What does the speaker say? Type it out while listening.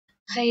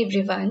Hi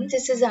everyone,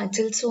 this is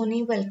Achal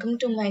Soni. Welcome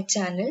to my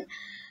channel.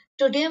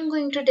 Today I'm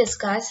going to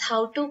discuss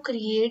how to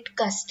create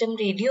custom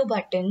radio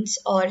buttons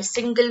or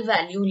single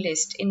value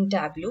list in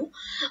Tableau.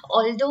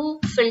 Although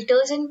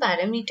filters and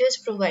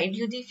parameters provide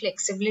you the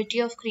flexibility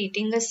of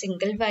creating a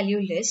single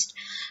value list,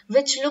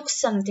 which looks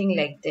something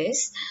like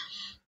this,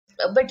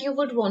 but you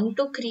would want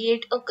to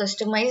create a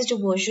customized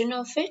version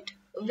of it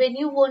when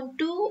you want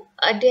to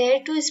adhere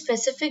to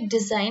specific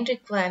design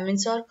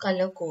requirements or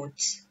color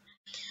codes.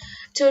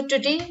 So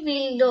today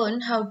we'll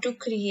learn how to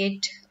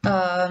create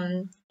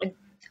custom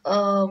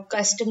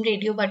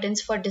radio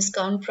buttons for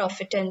discount,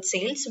 profit, and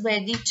sales,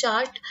 where the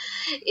chart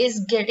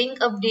is getting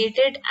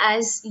updated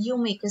as you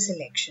make a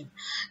selection.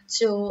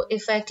 So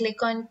if I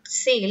click on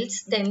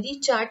sales, then the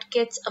chart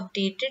gets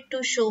updated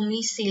to show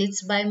me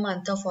sales by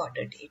month of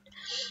order date.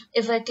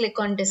 If I click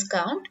on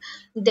discount,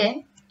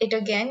 then it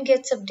again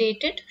gets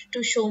updated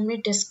to show me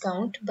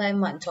discount by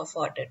month of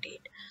order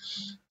date.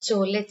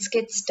 So let's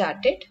get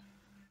started.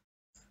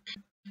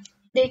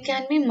 There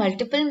can be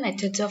multiple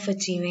methods of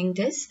achieving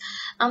this.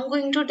 I'm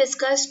going to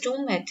discuss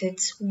two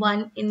methods,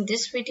 one in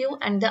this video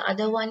and the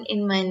other one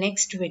in my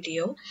next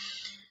video.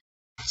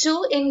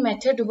 So in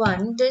method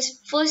 1, this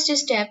first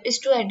step is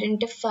to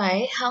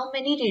identify how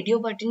many radio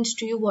buttons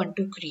do you want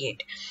to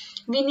create.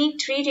 We need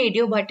 3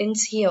 radio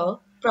buttons here,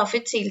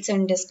 profit, sales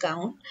and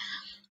discount.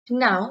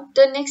 Now,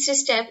 the next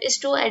step is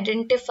to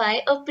identify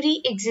a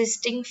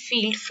pre-existing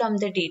field from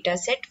the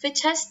dataset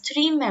which has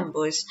 3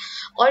 members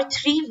or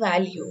 3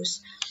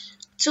 values.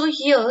 So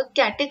here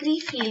category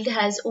field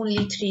has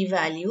only 3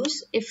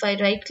 values. If I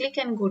right click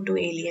and go to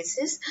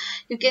aliases,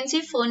 you can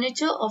see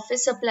furniture,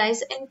 office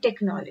supplies and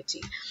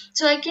technology.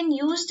 So I can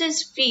use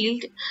this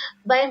field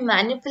by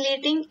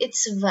manipulating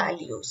its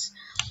values.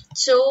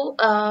 So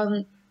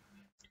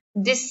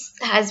this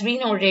has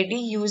been already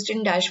used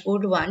in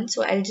dashboard 1.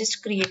 So I'll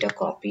just create a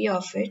copy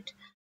of it.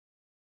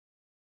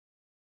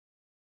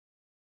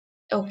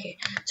 Okay,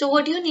 so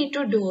what you need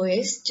to do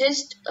is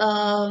just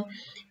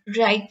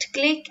right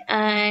click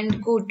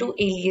and go to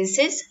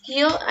aliases.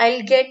 Here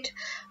I'll get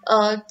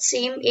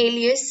same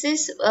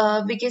aliases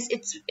because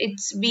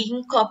it's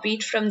being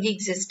copied from the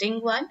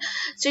existing one.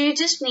 So you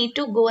just need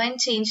to go and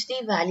change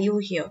the value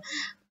here.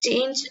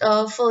 Change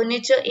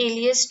furniture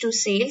alias to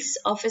sales,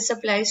 office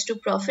supplies to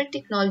profit,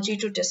 technology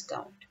to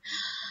discount.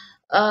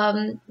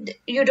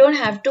 You don't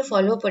have to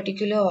follow a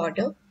particular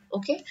order,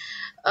 okay?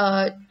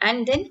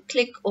 And then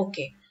click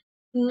OK.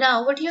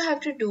 Now what you have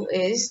to do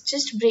is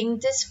just bring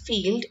this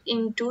field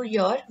into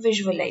your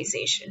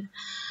visualization,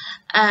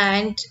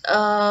 and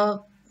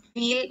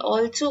we'll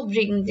also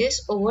bring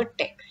this over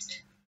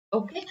text.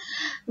 Okay.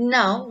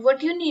 Now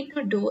what you need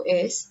to do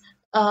is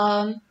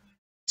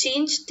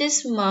change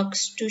this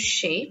marks to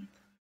shape.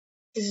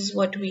 This is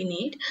what we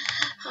need.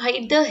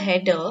 Hide the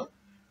header.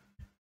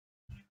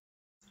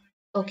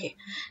 Okay,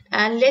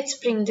 and let's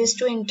bring this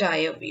to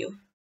entire view.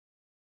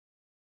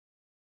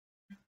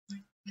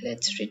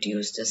 Let's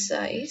reduce the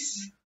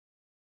size.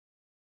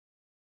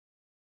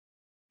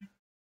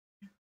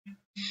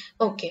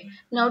 Okay,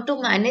 now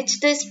to manage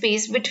the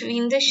space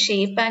between the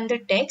shape and the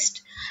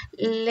text,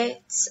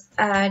 let's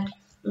add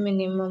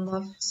minimum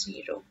of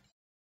 0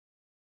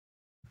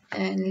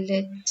 and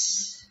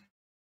let's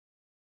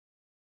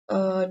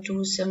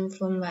do some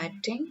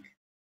formatting.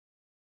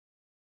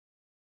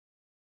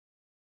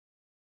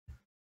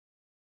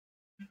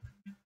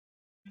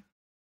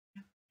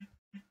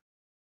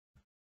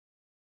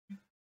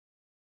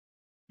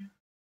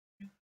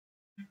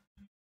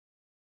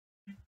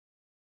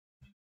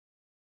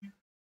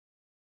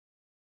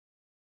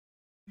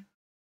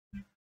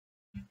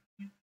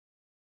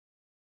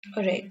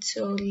 Alright,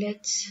 so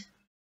let's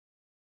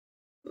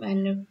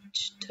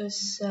manage the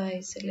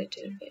size a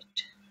little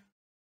bit.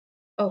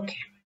 Okay,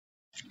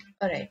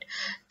 alright.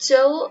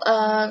 So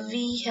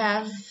we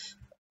have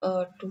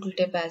a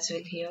tooltip as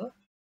well here.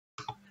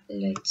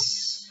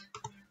 Let's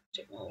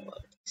remove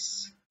all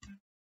this.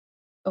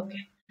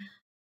 Okay.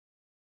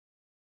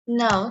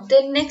 Now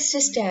the next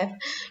step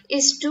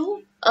is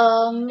to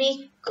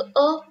make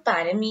a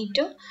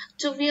parameter.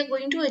 So we are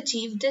going to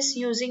achieve this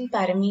using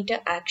parameter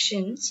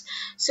actions.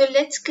 So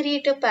let's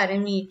create a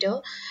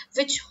parameter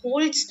which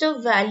holds the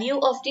value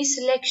of the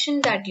selection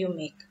that you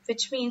make,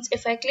 which means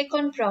if I click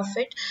on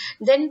profit,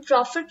 then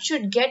profit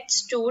should get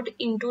stored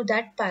into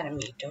that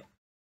parameter.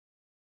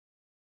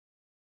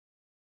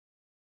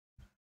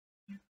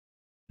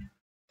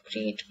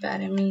 Create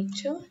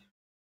parameter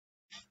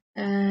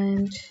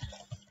and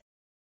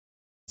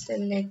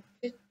select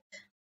it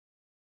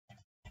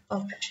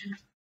option.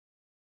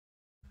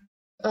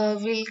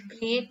 We'll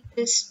create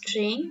this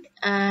string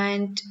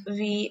and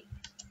we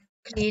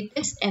create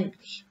this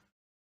empty.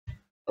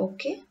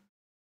 Okay,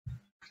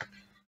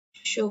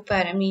 show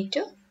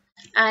parameter,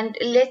 and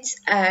let's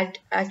add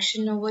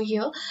action over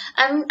here.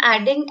 I'm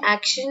adding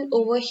action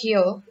over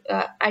here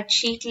at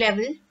sheet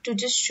level to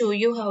just show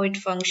you how it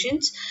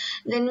functions.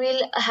 Then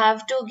we'll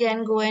have to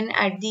again go and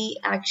add the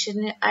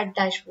action at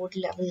dashboard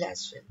level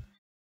as well.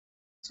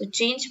 So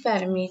change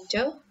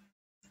parameter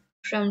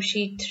From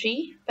sheet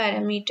 3,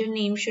 parameter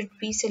name should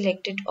be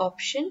selected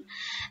option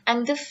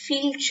and the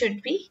field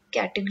should be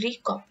category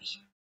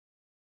copy.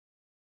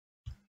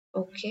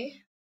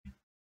 Okay,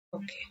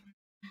 okay.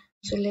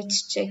 So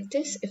let's check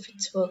this if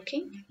it's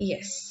working.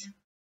 Yes.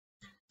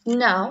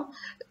 Now,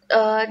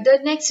 the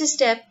next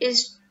step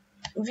is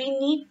we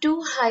need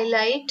to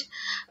highlight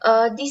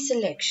the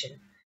selection.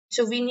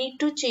 So we need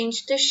to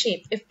change the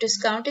shape. If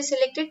discount is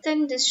selected,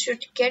 then this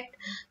should get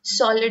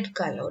solid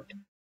colored.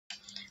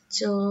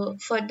 So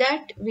for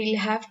that, we'll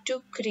have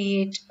to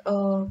create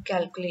a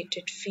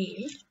calculated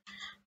field.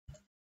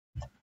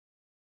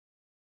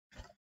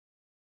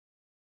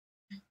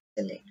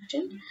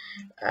 Selection,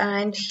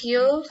 and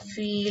here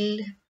we'll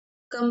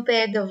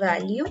compare the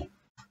value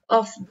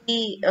of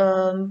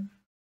the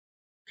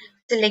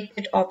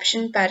selected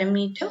option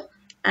parameter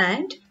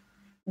and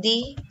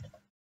the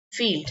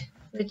field,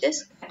 which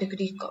is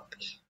category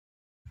copy.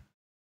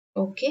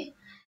 Okay,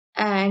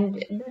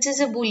 and this is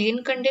a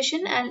boolean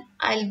condition and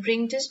I'll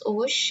bring this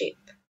over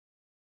shape.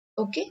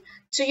 Okay,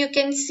 so you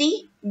can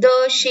see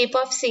the shape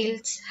of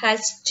sales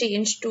has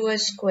changed to a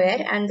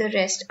square and the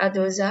rest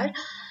others are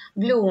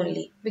blue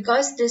only,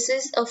 because this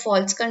is a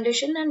false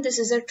condition and this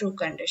is a true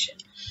condition.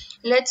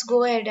 Let's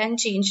go ahead and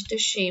change the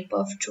shape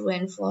of true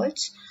and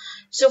false.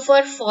 So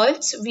for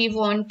false we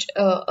want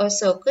a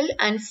circle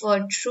and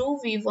for true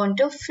we want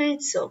a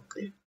filled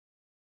circle.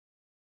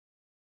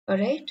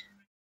 Alright,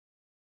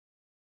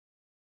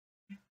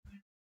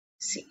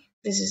 see,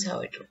 this is how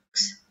it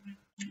works.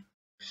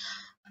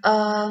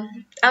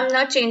 I'm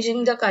not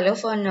changing the color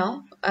for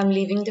now. I'm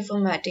leaving the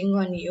formatting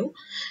on you.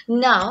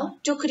 Now,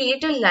 to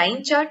create a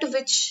line chart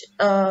which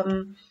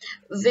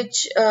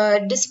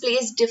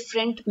displays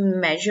different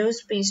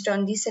measures based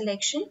on the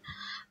selection,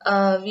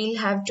 we'll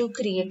have to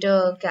create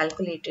a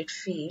calculated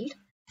field.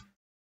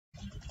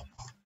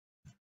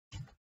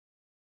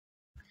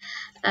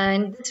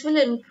 And this will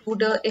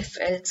include a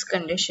if-else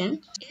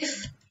condition.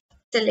 If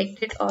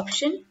selected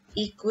option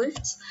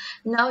equals,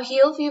 now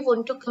here we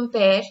want to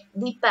compare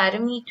the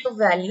parameter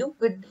value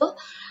with the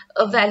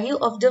value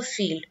of the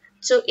field.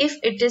 So if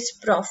it is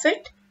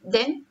profit,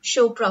 then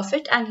show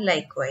profit and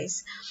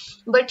likewise.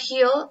 But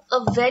here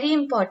a very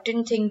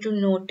important thing to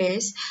note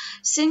is,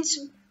 since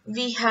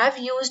we have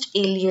used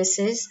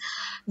aliases,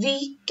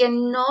 we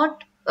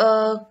cannot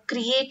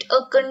create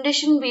a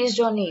condition based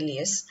on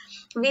alias.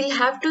 We'll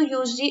have to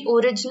use the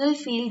original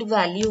field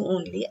value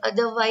only,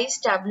 otherwise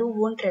Tableau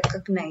won't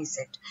recognize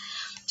it.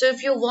 So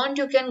if you want,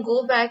 you can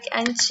go back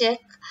and check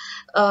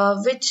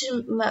which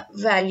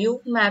value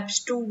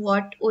maps to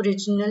what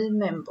original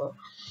member.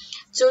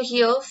 So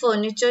here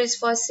furniture is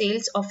for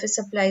sales, office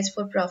supplies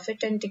for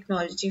profit and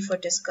technology for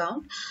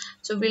discount.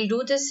 So we'll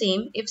do the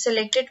same. If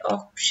selected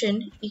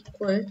option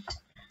equals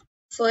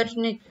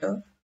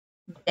furniture,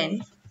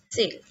 then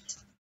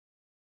sales.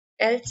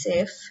 Else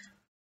if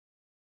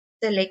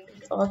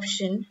selected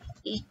option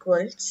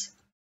equals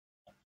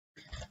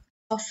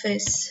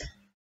office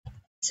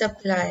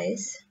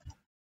supplies,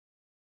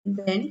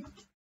 then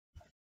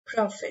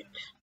profit.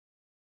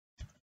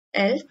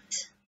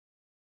 Else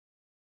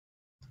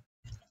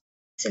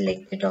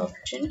selected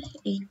option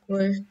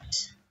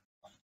equals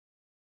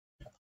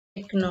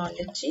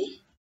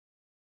technology,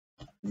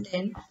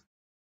 then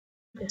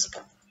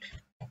discount.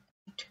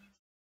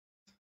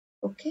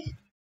 Okay.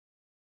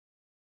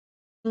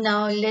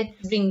 Now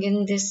let's bring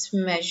in this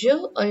measure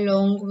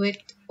along with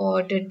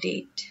order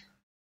date.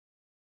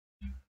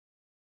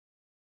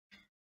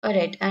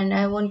 Alright, and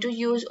I want to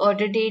use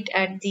order date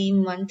at the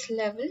month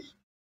level.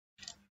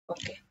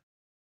 Okay.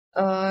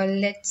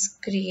 Let's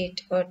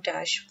create a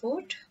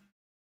dashboard.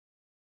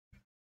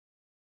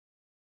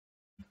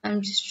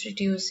 I'm just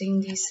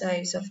reducing the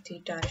size of the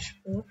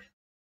dashboard.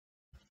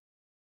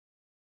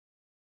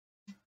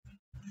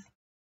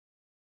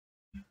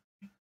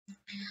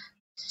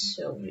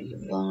 So we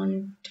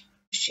want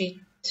sheet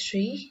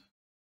 3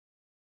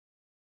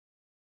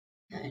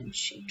 and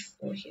sheet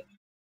 4 here.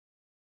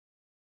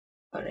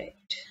 Alright.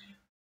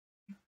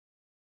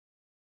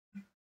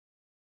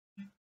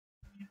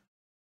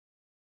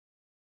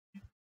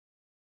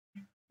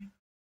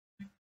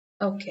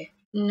 Okay,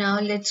 now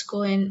let's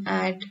go and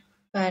add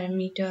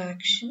parameter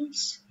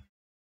actions.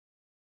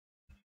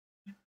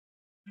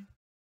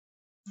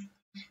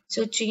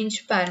 So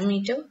change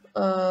parameter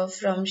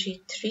from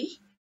sheet 3.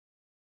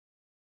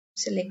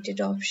 Selected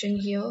option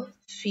here,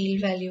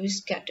 field value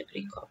is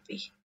category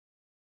copy.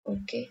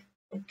 Okay,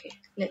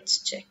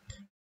 let's check.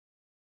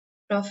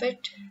 Profit,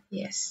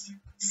 yes.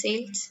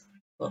 Sales,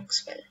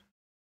 works well.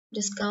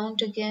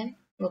 Discount again,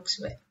 works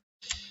well.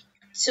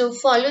 So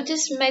follow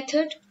this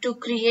method to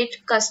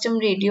create custom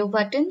radio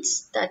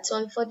buttons. That's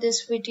all for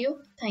this video.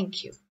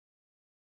 Thank you.